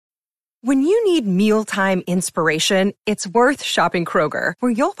When you need mealtime inspiration, it's worth shopping Kroger,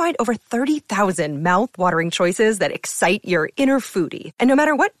 where you'll find over 30,000 mouth-watering choices that excite your inner foodie. And no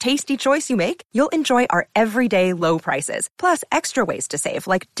matter what tasty choice you make, you'll enjoy our everyday low prices, plus extra ways to save,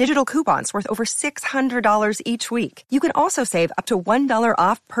 like digital coupons worth over $600 each week. You can also save up to $1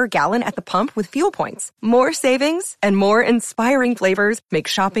 off per gallon at the pump with fuel points. More savings and more inspiring flavors make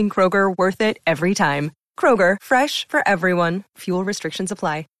shopping Kroger worth it every time. Kroger, fresh for everyone. Fuel restrictions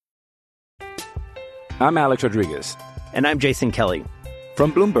apply. I'm Alex Rodriguez. And I'm Jason Kelly.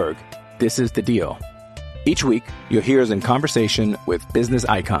 From Bloomberg, this is The Deal. Each week, you'll hear us in conversation with business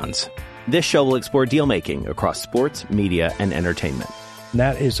icons. This show will explore deal-making across sports, media, and entertainment.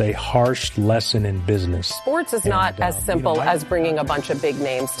 That is a harsh lesson in business. Sports is not as simple as bringing a bunch of big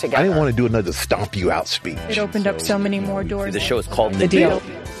names together. I didn't want to do another stomp you out speech. It opened up so many more doors. The show is called The Deal.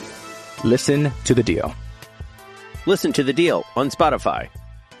 Listen to The Deal. Listen to The Deal on Spotify.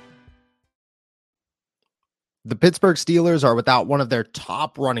 The Pittsburgh Steelers are without one of their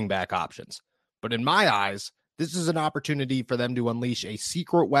top running back options. But in my eyes, this is an opportunity for them to unleash a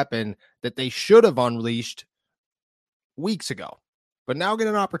secret weapon that they should have unleashed weeks ago, but now get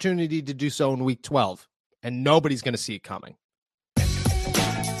an opportunity to do so in week 12, and nobody's going to see it coming.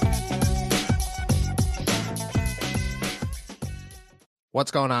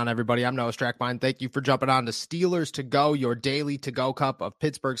 What's going on, everybody? I'm Noah Strackmine. Thank you for jumping on to Steelers to Go, your daily to-go cup of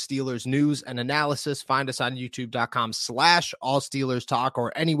Pittsburgh Steelers news and analysis. Find us on youtube.com/allsteelerstalk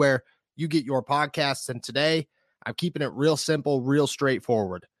or anywhere you get your podcasts. And today, I'm keeping it real simple, real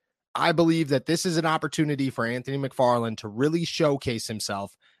straightforward. I believe that this is an opportunity for Anthony McFarland to really showcase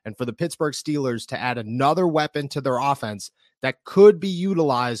himself and for the Pittsburgh Steelers to add another weapon to their offense that could be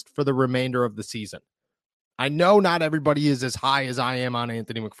utilized for the remainder of the season. I know not everybody is as high as I am on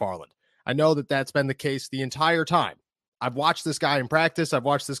Anthony McFarland. I know that that's been the case the entire time. I've watched this guy in practice. I've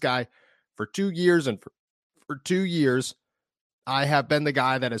watched this guy for 2 years, and for 2 years, I have been the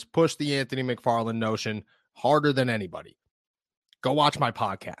guy that has pushed the Anthony McFarland notion harder than anybody. Go watch my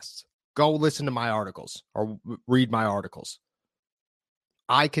podcasts. Go listen to my articles or read my articles.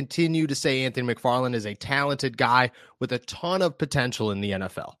 I continue to say Anthony McFarland is a talented guy with a ton of potential in the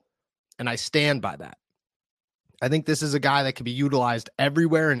NFL, and I stand by that. I think this is a guy that can be utilized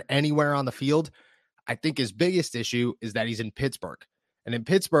everywhere and anywhere on the field. I think his biggest issue is that he's in Pittsburgh. And in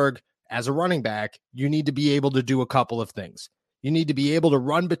Pittsburgh, as a running back, you need to be able to do a couple of things. You need to be able to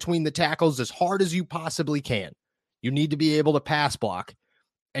run between the tackles as hard as you possibly can. You need to be able to pass block.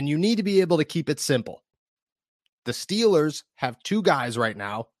 And you need to be able to keep it simple. The Steelers have 2 guys right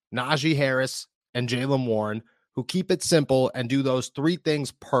now, Najee Harris and Jaylen Warren, who keep it simple and do those 3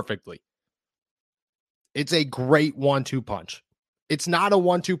 things perfectly. It's a great 1-2 punch. It's not a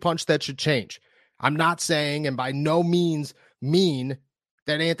 1-2 punch that should change. I'm not saying, and by no means mean,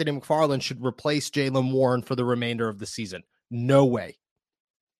 that Anthony McFarland should replace Jaylen Warren for the remainder of the season. No way.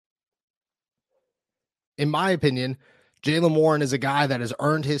 In my opinion, Jaylen Warren is a guy that has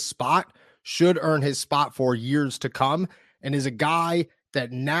earned his spot, should earn his spot for years to come, and is a guy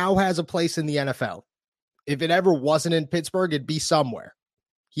that now has a place in the NFL. If it ever wasn't in Pittsburgh, it'd be somewhere.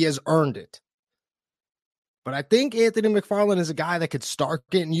 He has earned it. But I think Anthony McFarland is a guy that could start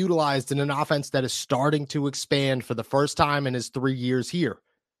getting utilized in an offense that is starting to expand for the first time in his 3 years here.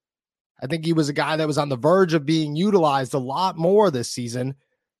 I think he was a guy that was on the verge of being utilized a lot more this season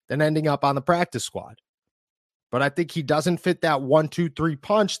than ending up on the practice squad. But I think he doesn't fit that 1-2-3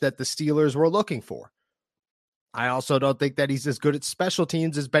 punch that the Steelers were looking for. I also don't think that he's as good at special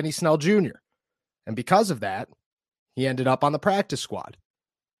teams as Benny Snell Jr. And because of that, he ended up on the practice squad.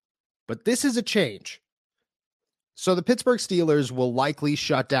 But this is a change. So the Pittsburgh Steelers will likely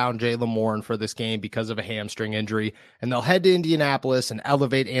shut down Jaylen Warren for this game because of a hamstring injury, and they'll head to Indianapolis and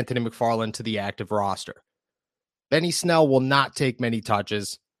elevate Anthony McFarland to the active roster. Benny Snell will not take many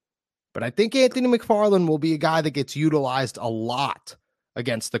touches, but I think Anthony McFarland will be a guy that gets utilized a lot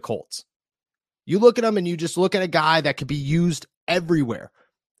against the Colts. You look at him and you just look at a guy that could be used everywhere,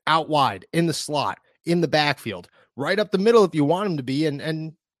 out wide, in the slot, in the backfield, right up the middle if you want him to be,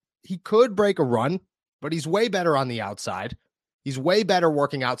 and he could break a run, but he's way better on the outside. He's way better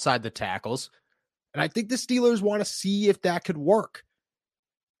working outside the tackles. And I think the Steelers want to see if that could work.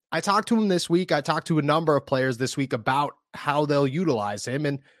 I talked to him this week. I talked to a number of players this week about how they'll utilize him.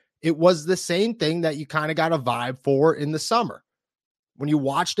 And it was the same thing that you kind of got a vibe for in the summer. When you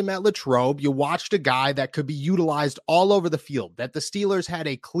watched him at Latrobe, you watched a guy that could be utilized all over the field, that the Steelers had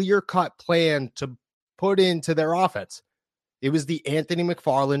a clear-cut plan to put into their offense. It was the Anthony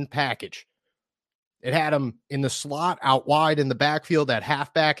McFarland package. It had him in the slot, out wide, in the backfield, at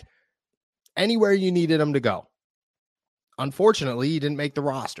halfback, anywhere you needed him to go. Unfortunately, he didn't make the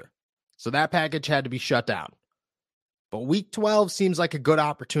roster. So that package had to be shut down. But week 12 seems like a good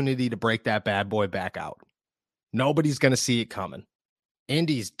opportunity to break that bad boy back out. Nobody's going to see it coming.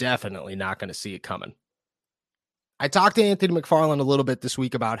 Indy's definitely not going to see it coming. I talked to Anthony McFarland a little bit this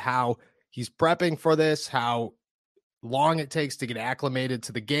week about how he's prepping for this, how long it takes to get acclimated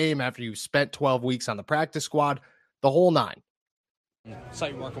to the game after you've spent 12 weeks on the practice squad, the whole nine. So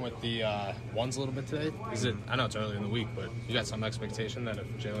you're working with the ones a little bit today. I know it's early in the week, but you got some expectation that if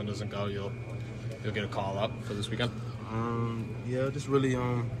Jalen doesn't go, you'll get a call up for this weekend? Yeah, just really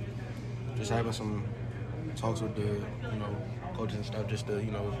just having some talks with the coaches and stuff, just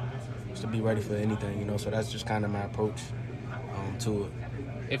to be ready for anything, so that's just kind of my approach to it.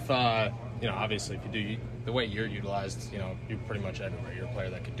 If obviously if you do the way you're utilized, you're pretty much everywhere. You're a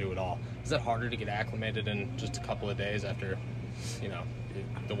player that could do it all. Is it harder to get acclimated in just a couple of days after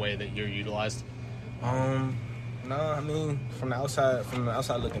the way that you're utilized? No, I mean from the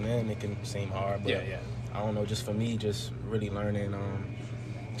outside looking in, it can seem hard, but yeah. I don't know, just for me, just really learning,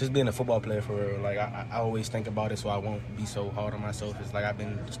 just being a football player for real. Like I always think about it, so I won't be so hard on myself. It's like I've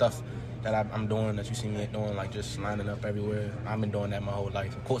been stuff that I'm doing that you see me doing, like just lining up everywhere. I've been doing that my whole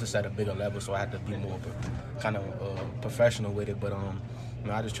life. Of course, it's at a bigger level, so I have to be more kind of professional with it. But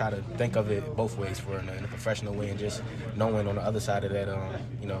I just try to think of it both ways in a professional way, and just knowing on the other side of that,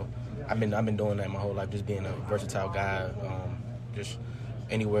 I've been doing that my whole life, just being a versatile guy, just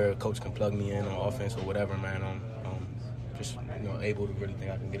anywhere a coach can plug me in on offense or whatever, man. Just able to really think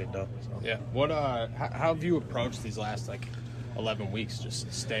I can get it done. So. Yeah. What? How have you approached these last 11 weeks?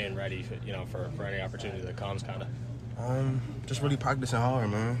 Just staying ready, for any opportunity that comes, kind of. Just really practicing hard,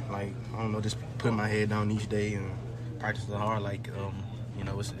 man. Like I don't know, just putting my head down each day and practicing hard.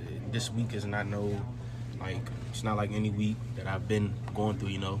 This week is not it's not like any week that I've been going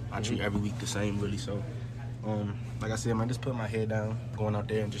through. I treat every week the same, really. So. Like I said, man, just putting my head down, going out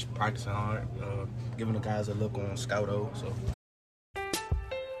there and just practicing hard, giving the guys a look on Scout-O. So.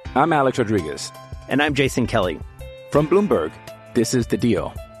 I'm Alex Rodriguez. And I'm Jason Kelly. From Bloomberg, this is The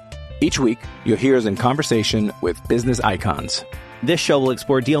Deal. Each week, you'll hear us in conversation with business icons. This show will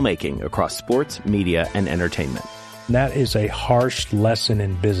explore deal-making across sports, media, and entertainment. That is a harsh lesson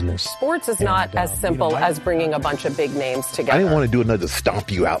in business. Sports is not as simple as bringing a bunch of big names together. I didn't want to do another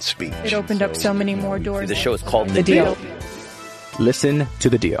stomp you out speech. It opened up so many more doors. The show is called The Deal. Listen to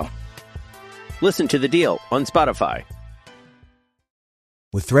The Deal. Listen to The Deal on Spotify.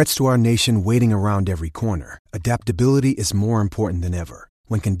 With threats to our nation waiting around every corner, adaptability is more important than ever.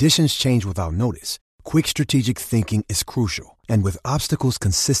 When conditions change without notice, quick strategic thinking is crucial. And with obstacles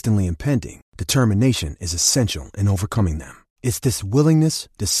consistently impending, determination is essential in overcoming them. It's this willingness,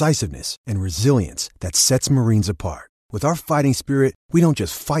 decisiveness, and resilience that sets Marines apart. With our fighting spirit, we don't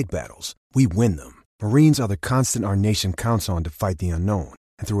just fight battles, we win them. Marines are the constant our nation counts on to fight the unknown.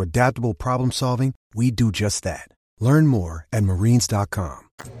 And through adaptable problem solving, we do just that. Learn more at marines.com.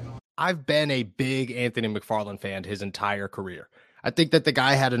 I've been a big Anthony McFarland fan his entire career. I think that the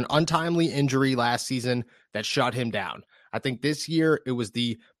guy had an untimely injury last season that shut him down. I think this year it was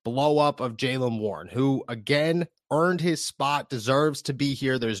the blow up of Jalen Warren, who again earned his spot, deserves to be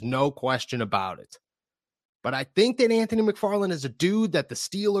here. There's no question about it. But I think that Anthony McFarland is a dude that the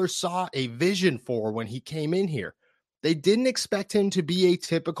Steelers saw a vision for when he came in here. They didn't expect him to be a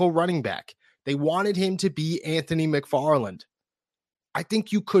typical running back. They wanted him to be Anthony McFarland. I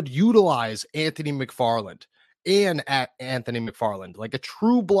think you could utilize Anthony McFarland and at Anthony McFarland, like a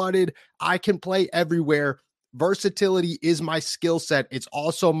true-blooded, I can play everywhere. Versatility is my skill set. It's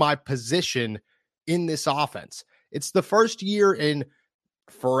also my position in this offense. It's the first year in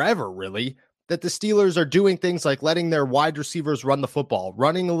forever, really, that the Steelers are doing things like letting their wide receivers run the football,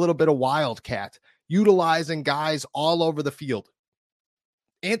 running a little bit of wildcat, utilizing guys all over the field.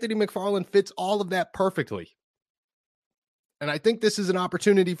 Anthony McFarland fits all of that perfectly. And I think this is an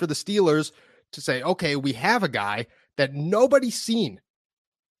opportunity for the Steelers to say, okay, we have a guy that nobody's seen,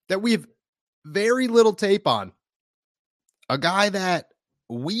 that we have very little tape on, a guy that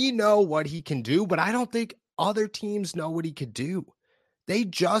we know what he can do, but I don't think other teams know what he could do. They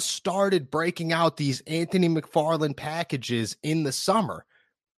just started breaking out these Anthony McFarland packages in the summer.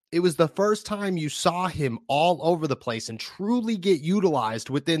 It was the first time you saw him all over the place and truly get utilized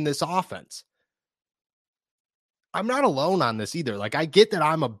within this offense. I'm not alone on this either. Like, I get that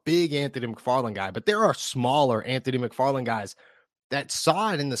I'm a big Anthony McFarland guy, but there are smaller Anthony McFarland guys that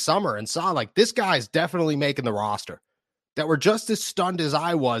saw it in the summer and saw, like, this guy's definitely making the roster, that were just as stunned as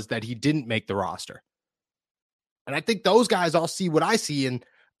I was that he didn't make the roster. And I think those guys all see what I see in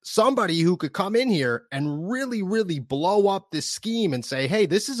somebody who could come in here and really, really blow up this scheme and say, hey,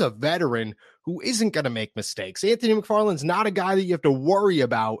 this is a veteran who isn't going to make mistakes. Anthony McFarland's not a guy that you have to worry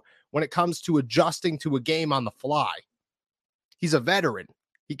about when it comes to adjusting to a game on the fly. He's a veteran.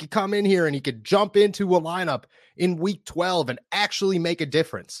 He could come in here and he could jump into a lineup in week 12 and actually make a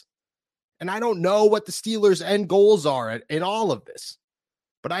difference. And I don't know what the Steelers' end goals are in all of this,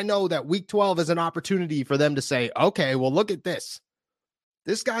 but I know that week 12 is an opportunity for them to say, okay, well, look at this.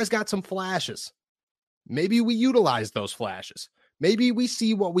 This guy's got some flashes. Maybe we utilize those flashes. Maybe we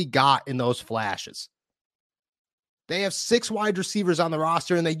see what we got in those flashes. They have 6 wide receivers on the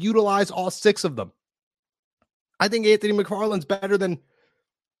roster and they utilize all 6 of them. I think Anthony McFarland's better than,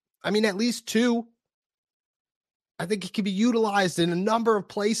 at least 2. I think he can be utilized in a number of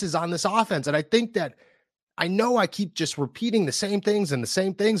places on this offense. And I think that, I know I keep just repeating the same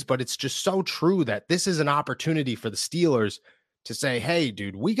things, but it's just so true that this is an opportunity for the Steelers to say, hey,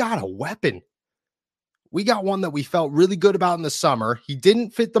 dude, we got a weapon. We got one that we felt really good about in the summer. He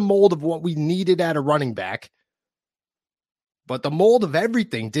didn't fit the mold of what we needed at a running back, but the mold of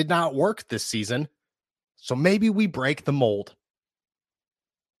everything did not work this season. So maybe we break the mold.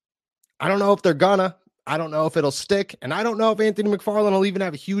 I don't know if they're gonna. I don't know if it'll stick. And I don't know if Anthony McFarland will even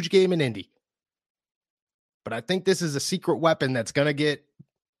have a huge game in Indy. But I think this is a secret weapon that's going to get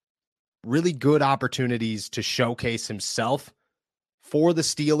really good opportunities to showcase himself for the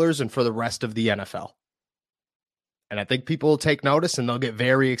Steelers and for the rest of the NFL. And I think people will take notice and they'll get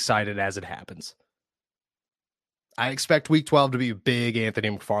very excited as it happens. I expect week 12 to be a big Anthony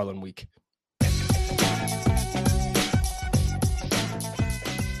McFarland week.